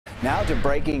Now to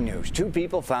breaking news. Two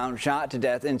people found shot to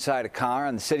death inside a car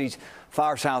on the city's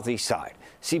far southeast side.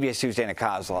 CBS 2's Dana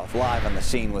Kozlov live on the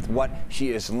scene with what she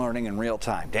is learning in real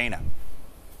time. Dana.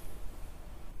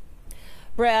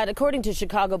 Brad, according to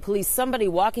Chicago police, somebody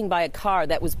walking by a car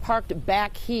that was parked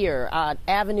back here on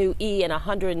Avenue E and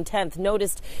 110th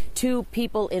noticed two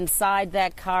people inside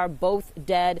that car, both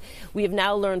dead. We have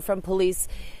now learned from police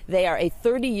they are a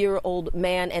 30-year-old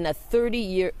man and a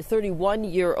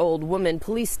 31-year-old woman.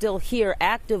 Police still here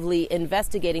actively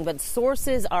investigating, but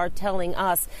sources are telling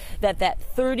us that that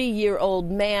 30-year-old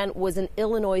man was an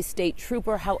Illinois state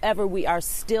trooper. However, we are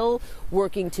still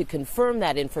working to confirm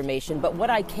that information. But what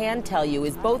I can tell you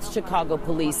is both Chicago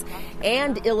police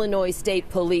and Illinois State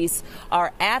Police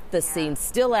are at the scene,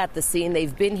 still at the scene.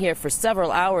 They've been here for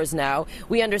several hours now.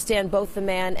 We understand both the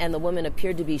man and the woman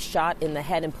appeared to be shot in the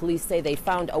head, and police say they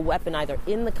found a weapon either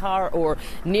in the car or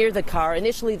near the car.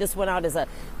 Initially, this went out as a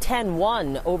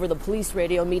 10-1 over the police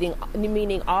radio,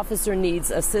 meaning officer needs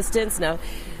assistance. Now,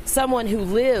 someone who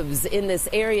lives in this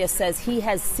area says he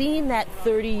has seen that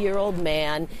 30-year-old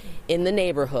man in the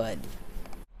neighborhood.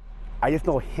 I just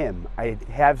know him. I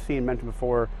have seen mentioned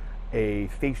before a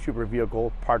state trooper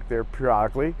vehicle parked there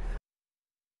periodically.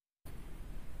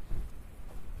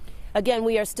 Again,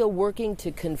 we are still working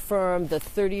to confirm the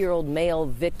 30-year-old male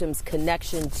victim's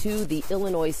connection to the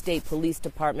Illinois State Police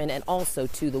Department and also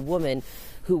to the woman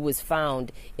who was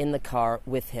found in the car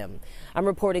with him. I'm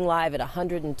reporting live at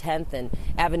 110th and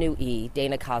Avenue E.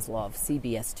 Dana Kozlov,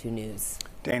 CBS 2 News.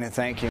 Dana, thank you.